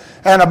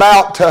and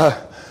about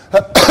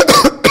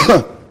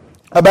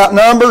about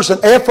numbers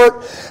and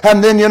effort,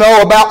 and then, you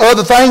know, about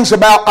other things,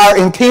 about our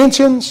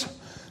intentions.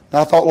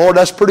 And I thought, Lord,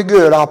 that's pretty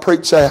good. I'll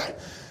preach that.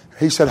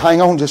 He said, hang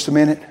on just a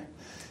minute.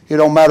 It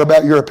don't matter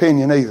about your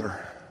opinion either.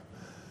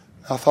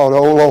 I thought,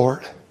 oh,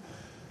 Lord.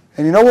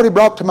 And you know what He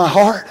brought to my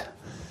heart?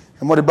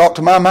 And what He brought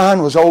to my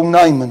mind was old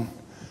Naaman,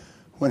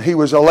 when he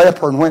was a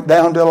leper and went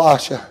down to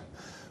Elisha,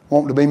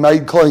 wanting to be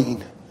made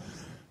clean.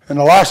 And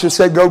Elisha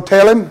said, go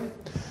tell him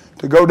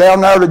to go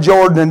down there to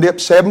Jordan and dip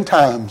 7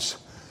 times,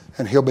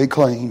 and he'll be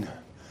clean.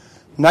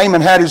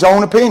 Naaman had his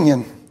own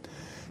opinion.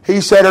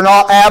 He said, are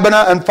not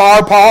Abana and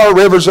Pharpar,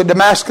 rivers of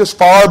Damascus,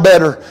 far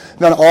better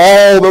than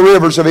all the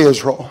rivers of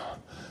Israel?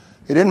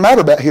 It didn't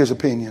matter about his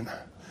opinion.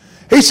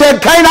 He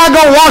said, can't I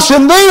go wash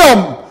in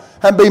them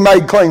and be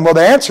made clean? Well,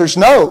 the answer is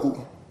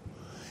no.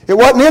 It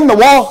wasn't in the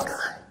water.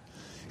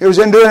 It was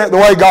in doing it the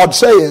way God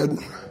said.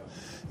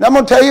 And I'm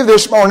going to tell you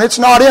this morning, it's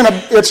not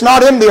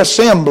in the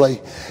assembly.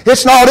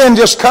 It's not in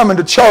just coming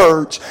to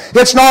church.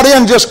 It's not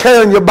in just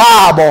carrying your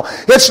Bible.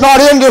 It's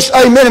not in just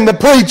amening the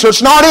preacher.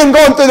 It's not in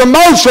going through the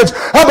motions.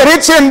 But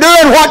it's in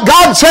doing what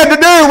God said to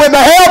do with the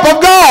help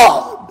of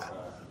God.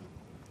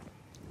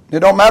 It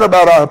don't matter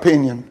about our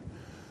opinion.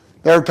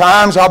 There are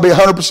times, I'll be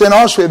 100%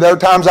 honest with you, there are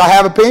times I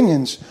have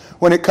opinions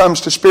when it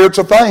comes to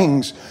spiritual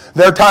things.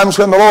 There are times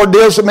when the Lord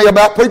deals with me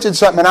about preaching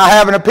something and I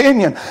have an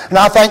opinion. And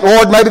I think,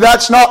 Lord, maybe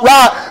that's not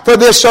right for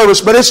this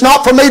service, but it's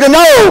not for me to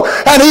know.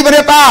 And even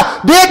if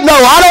I did know,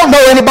 I don't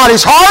know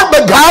anybody's heart,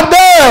 but God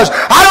does.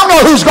 I don't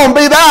know who's going to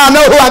be there. I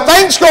know who I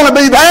think's going to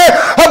be there,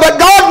 but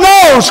God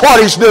knows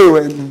what He's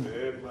doing.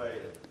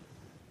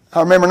 I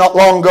remember not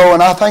long ago,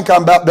 and I think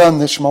I'm about done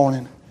this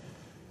morning.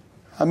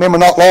 I remember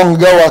not long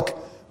ago I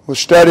was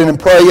studying and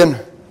praying.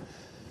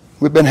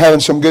 We've been having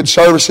some good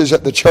services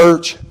at the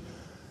church.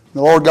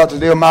 The Lord got to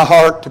deal in my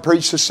heart to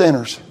preach to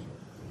sinners.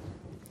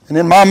 And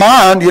in my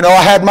mind,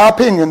 I had my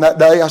opinion that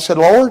day. I said,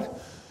 Lord,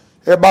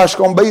 everybody's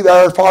going to be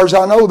there. As far as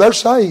I know, they're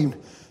saved.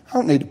 I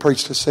don't need to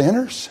preach to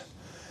sinners.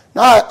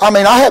 Now,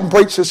 I haven't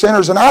preached to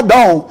sinners, and I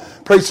don't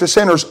preach to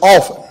sinners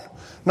often.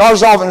 Not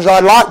as often as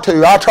I'd like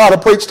to. I try to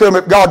preach to them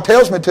if God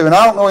tells me to, and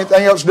I don't know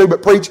anything else to do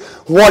but preach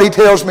what He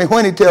tells me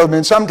when He tells me.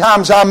 And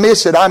sometimes I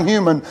miss it. I'm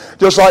human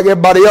just like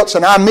everybody else,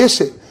 and I miss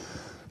it.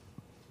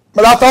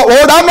 But I thought,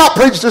 Lord, I've not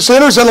preached to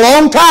sinners in a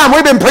long time.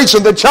 We've been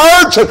preaching to the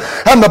church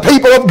and the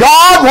people of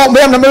God, want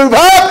them to move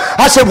up.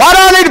 I said, why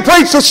do I need to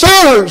preach to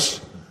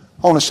sinners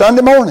on a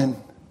Sunday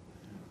morning?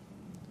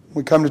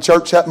 We come to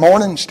church that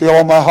morning, still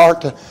on my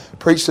heart to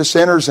preach to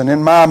sinners, and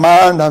in my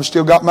mind, I've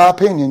still got my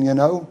opinion,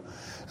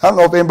 I don't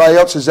know if anybody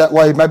else is that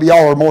way. Maybe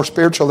y'all are more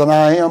spiritual than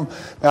I am.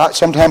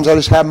 Sometimes I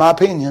just have my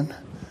opinion.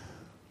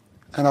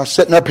 And I was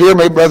sitting up here,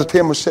 maybe Brother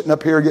Tim was sitting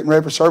up here getting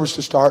ready for service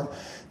to start,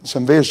 and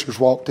some visitors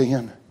walked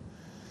in.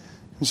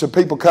 And some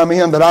people come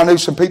in that I knew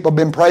some people have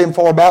been praying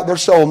for about their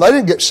soul. And they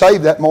didn't get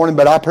saved that morning,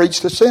 but I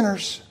preached to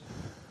sinners.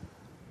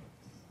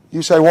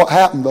 You say, what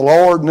happened? The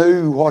Lord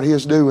knew what He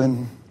was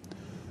doing.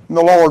 And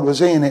the Lord was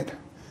in it.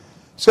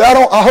 See,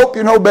 I hope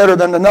you know better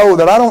than to know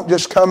that I don't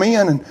just come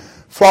in and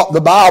flop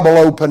the Bible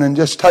open and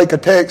just take a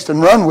text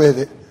and run with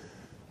it.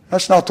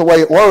 That's not the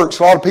way it works.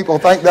 A lot of people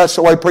think that's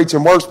the way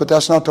preaching works, but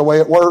that's not the way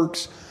it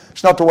works.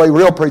 It's not the way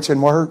real preaching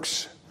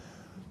works.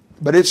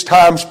 But it's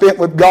time spent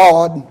with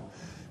God.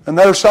 And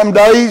there are some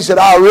days that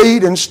I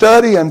read and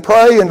study and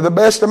pray and to the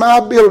best of my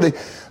ability.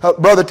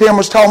 Brother Tim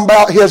was talking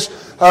about his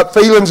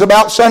feelings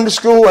about Sunday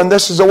school, and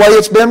this is the way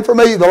it's been for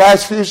me the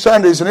last few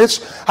Sundays. And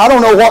I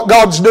don't know what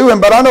God's doing,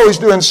 but I know He's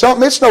doing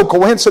something. It's no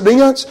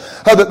coincidence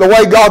that the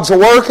way God's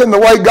working, the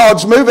way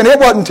God's moving.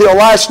 It wasn't until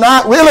last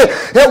night, really.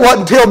 It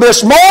wasn't until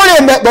this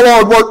morning that the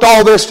Lord worked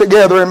all this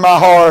together in my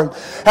heart.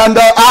 And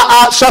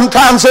I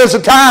sometimes there's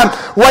a time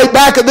way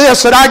back at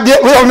this that I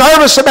get real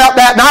nervous about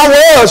that. And I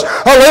was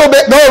a little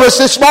bit nervous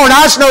this morning.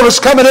 I was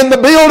nervous coming in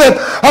the building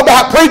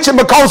about preaching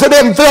because I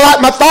didn't feel like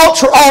my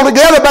thoughts were all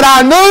together. But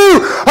I knew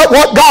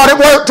what God had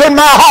worked in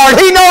my heart.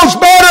 He knows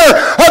better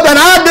than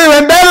I do,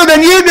 and better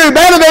than you do,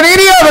 better than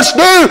any of us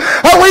do.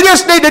 We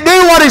just need to do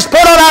what He's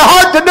put on our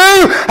heart to do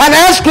and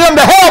ask Him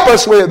to help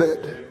us with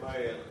it.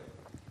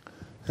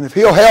 And if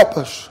He'll help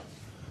us,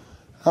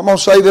 I'm going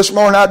to say this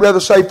morning, I'd rather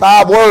say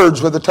 5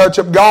 words with the touch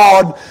of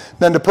God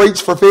than to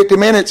preach for 50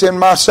 minutes in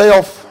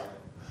myself.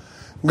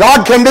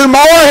 God can do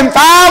more in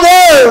 5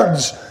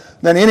 words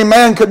than any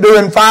man could do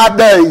in 5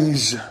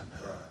 days.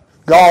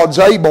 God's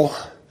able,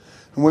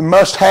 and we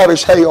must have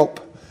His help.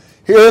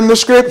 Here in the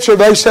Scripture,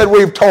 they said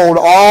we've toiled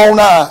all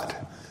night,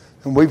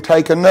 and we've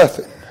taken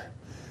nothing.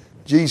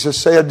 Jesus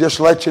said, just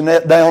let your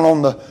net down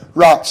on the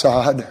right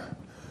side.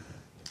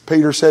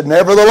 Peter said,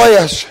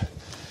 nevertheless.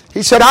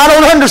 He said, I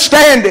don't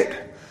understand it.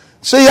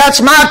 See, that's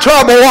my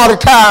trouble a lot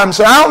of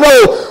times. And I don't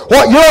know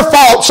what your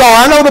faults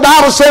are. I know the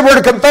Bible said we're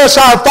to confess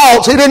our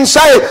faults. He didn't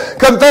say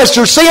confess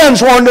your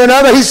sins one to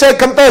another. He said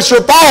confess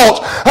your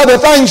faults, the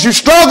things you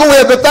struggle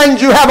with, the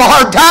things you have a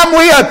hard time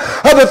with,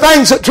 the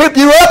things that trip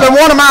you up. And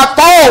one of my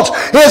faults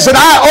is that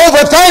I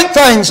overthink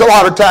things a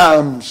lot of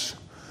times.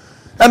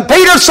 And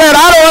Peter said,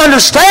 I don't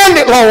understand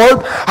it,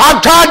 Lord.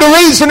 I've tried to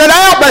reason it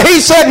out, but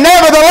he said,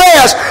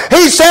 nevertheless.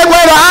 He said,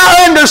 whether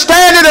I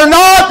understand it or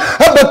not,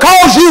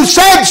 because you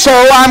said so,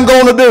 I'm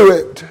going to do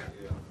it.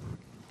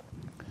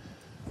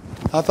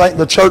 I think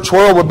the church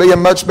world would be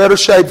in much better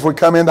shape if we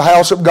come in the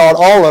house of God,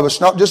 all of us,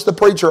 not just the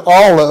preacher,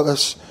 all of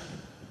us.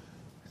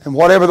 And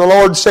whatever the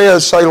Lord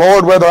says, say,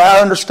 Lord, whether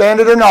I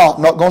understand it or not,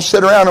 I'm not going to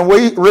sit around and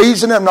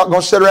reason it. I'm not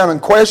going to sit around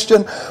and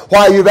question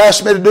why you've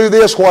asked me to do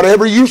this.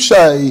 Whatever you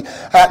say,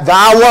 at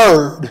thy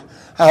word,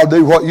 I'll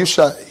do what you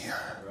say.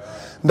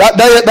 That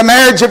day at the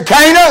marriage of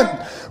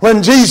Cana,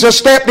 when Jesus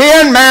stepped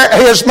in,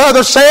 his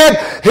mother said,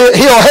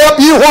 He'll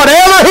help you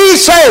whatever He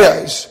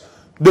says.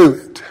 Do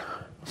it.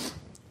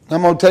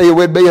 I'm going to tell you,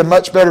 we'd be in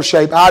much better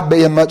shape. I'd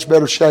be in much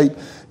better shape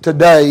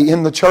today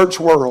in the church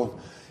world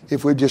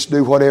if we just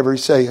do whatever He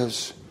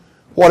says.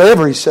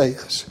 Whatever He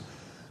says.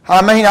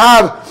 I mean,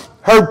 I've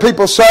heard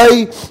people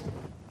say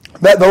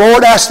that the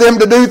Lord asked them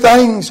to do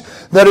things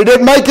that it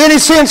didn't make any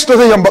sense to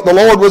them, but the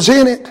Lord was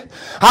in it.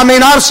 I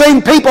mean, I've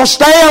seen people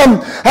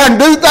stand and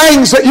do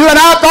things that you and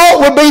I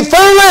thought would be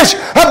foolish,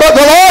 but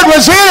the Lord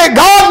was in it.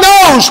 God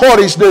knows what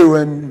He's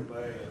doing.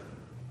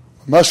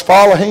 We must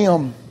follow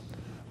Him.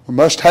 We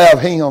must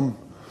have Him.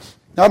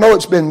 I know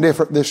it's been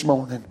different this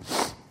morning.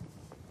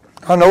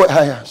 I know it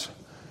has.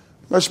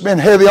 It's been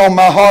heavy on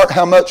my heart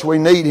how much we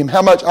need Him,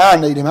 how much I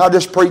need Him. I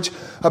just preach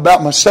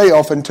about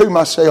myself and to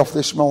myself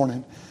this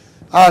morning.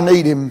 I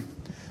need Him.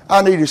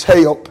 I need His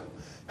help.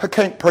 I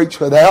can't preach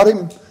without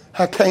Him.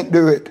 I can't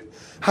do it.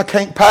 I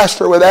can't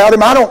pastor without Him.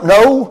 I don't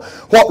know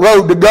what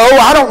road to go.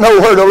 I don't know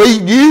where to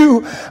lead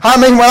you. I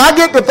mean, when I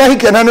get to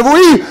thinking, and if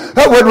we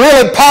would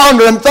really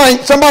ponder and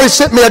think, somebody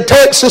sent me a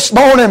text this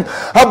morning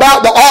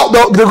about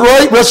the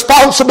great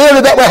responsibility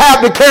that we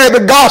have to carry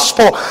the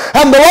gospel.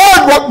 And the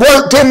Lord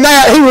worked in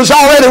that. He was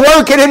already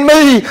working in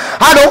me.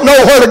 I don't know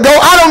where to go.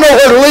 I don't know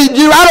where to lead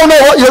you. I don't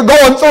know what you're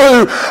going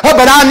through.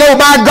 But I know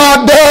my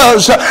God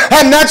does.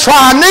 And that's why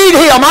I need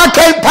Him. I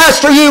can't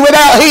pastor you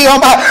without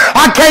Him.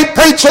 I can't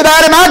preach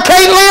without Him. I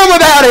can't live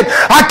without Him.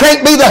 I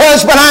can't be the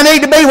husband I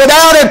need to be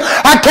without Him.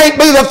 I can't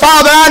be the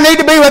father I need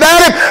to be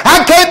without Him.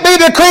 I can't be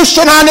the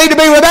Christian I need to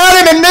be without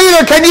Him, and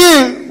neither can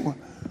you.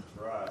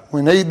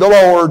 We need the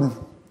Lord.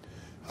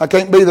 I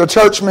can't be the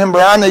church member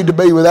I need to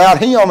be without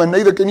Him, and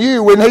neither can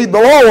you. We need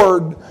the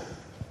Lord.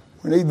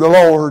 We need the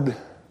Lord.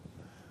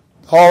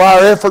 All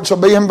our efforts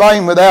will be in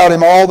vain without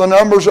Him. All the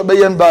numbers will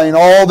be in vain.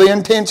 All the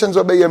intentions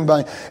will be in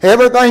vain.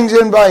 Everything's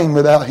in vain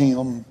without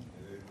Him.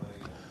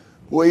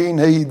 We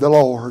need the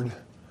Lord.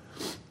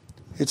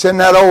 It's in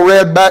that old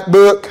red back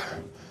book.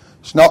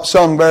 It's not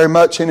sung very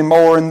much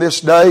anymore in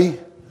this day.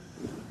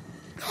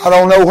 I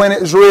don't know when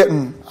it was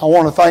written. I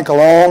want to think a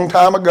long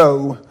time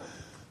ago.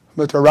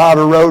 But the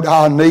writer wrote,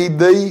 I need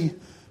Thee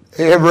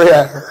every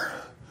hour.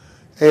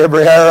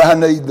 Every hour I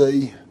need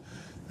Thee.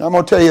 And I'm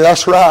going to tell you,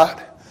 that's right.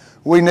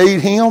 We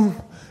need Him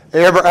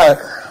every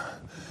hour.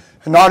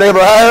 And not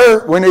every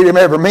hour. We need Him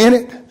every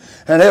minute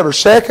and every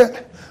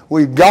second.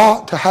 We've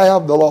got to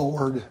have the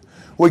Lord.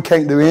 We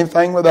can't do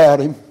anything without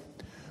Him.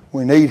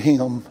 We need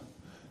Him.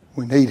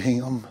 We need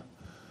Him.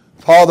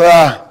 Father,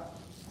 I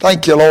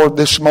thank You, Lord,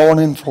 this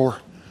morning for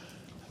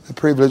the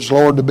privilege,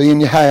 Lord, to be in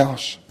Your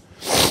house.